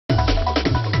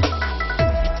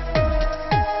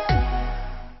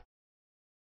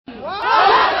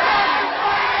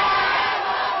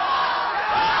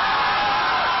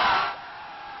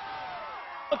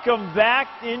Welcome back,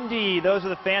 Indy. Those are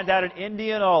the fans out in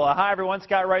Indianola. Hi, everyone.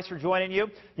 Scott Rice for joining you.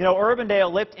 You know,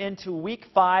 Urbandale limped into Week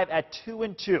 5 at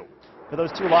 2-2. For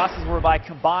those two losses were by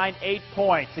combined 8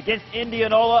 points. Against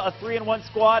Indianola, a 3-1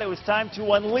 squad, it was time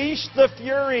to unleash the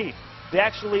fury. They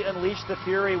actually unleashed the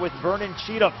fury with Vernon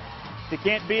Cheatham. If you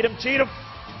can't beat him, cheat him.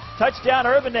 Touchdown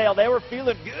Urbandale. They were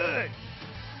feeling good.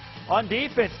 On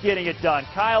defense, getting it done.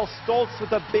 Kyle Stoltz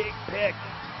with a big pick.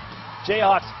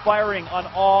 Jayhawks firing on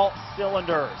all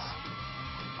cylinders.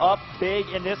 Up big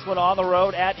in this one on the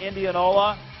road at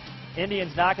Indianola.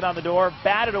 Indians knocking on the door.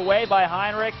 Batted away by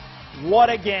Heinrich.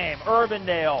 What a game.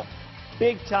 Urbandale,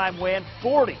 big-time win,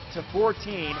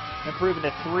 40-14, improving to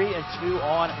 3-2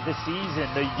 on the season.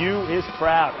 The U is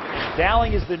proud.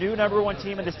 Dowling is the new #1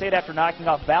 team in the state after knocking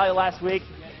off Valley last week.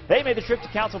 They made the trip to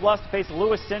Council Bluffs to face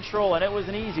Lewis Central, and it was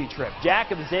an easy trip.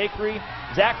 Zachary,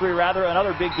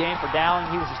 another big game for Dowling.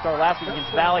 He was the star last week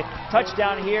against Valley.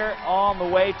 Touchdown here on the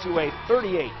way to a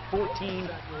 38-14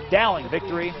 Dowling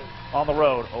victory on the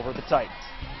road over the Titans.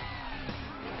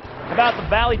 About the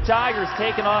Valley Tigers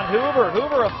taking on Hoover.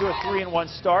 Hoover up to a 3-1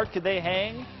 start. Could they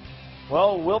hang?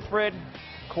 Well, Wilfred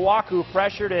Kawaku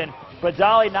pressured, and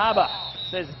Badali Naba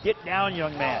says, "Get down,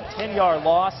 young man." 10-yard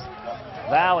loss.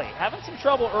 Valley having some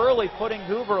trouble early putting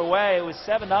Hoover away. It was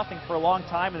 7-0 for a long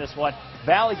time in this one.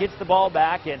 Valley gets the ball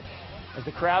back, and as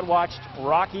the crowd watched,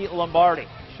 Rocky Lombardi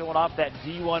showing off that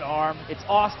D1 arm. It's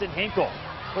Austin Hinkle.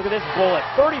 Look at this bullet.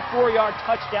 34-yard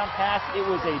touchdown pass. It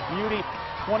was a beauty.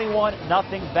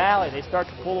 21-0 Valley. They start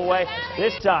to pull away.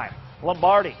 This time,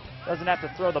 Lombardi doesn't have to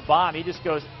throw the bomb. He just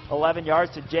goes 11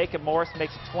 yards to Jacob Morris,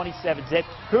 makes it 27-zip.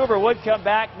 Hoover would come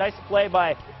back. Nice play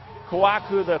by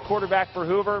Kawaku, the quarterback for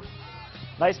Hoover.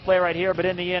 Nice play right here, but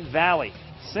in the end, Valley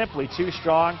simply too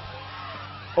strong.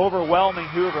 Overwhelming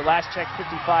Hoover. Last check,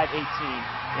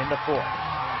 55-18 in the fourth.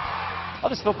 Well,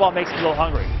 this football makes me a little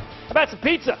hungry. How about some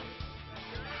pizza?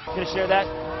 Going to share that?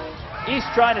 East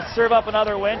trying to serve up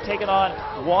another win, taking on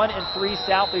 1-3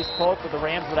 Southeast Polk, but the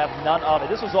Rams would have none of it.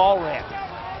 This was all Rams.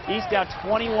 East down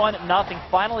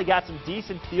 21-0. Finally got some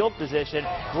decent field position.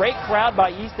 Great crowd by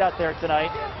East out there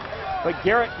tonight. But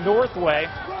Garrett Northway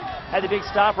had the big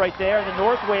stop right there. And then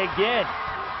Northway again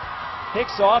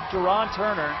picks off Jerron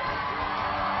Turner.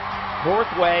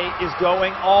 Northway is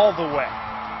going all the way.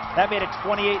 That made it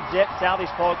 28-zip.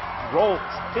 Southeast Polk rolls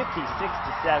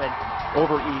 56-7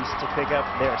 over East to pick up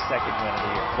their second win of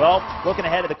the year. Well, looking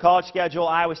ahead to the college schedule,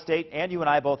 Iowa State and you and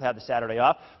I both have the Saturday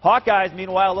off. Hawkeyes,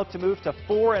 meanwhile, look to move to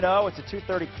 4-0. It's a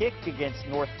 2:30 kick against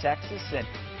North Texas and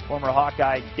former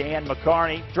Hawkeye Dan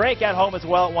McCarney. Drake at home as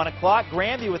well at 1 o'clock.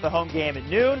 Grandview with the home game at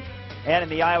noon. And in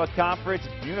the Iowa Conference,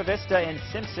 Buena Vista and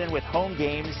Simpson with home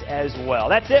games as well.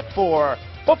 That's it for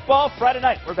Football Friday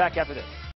night. We're back after this.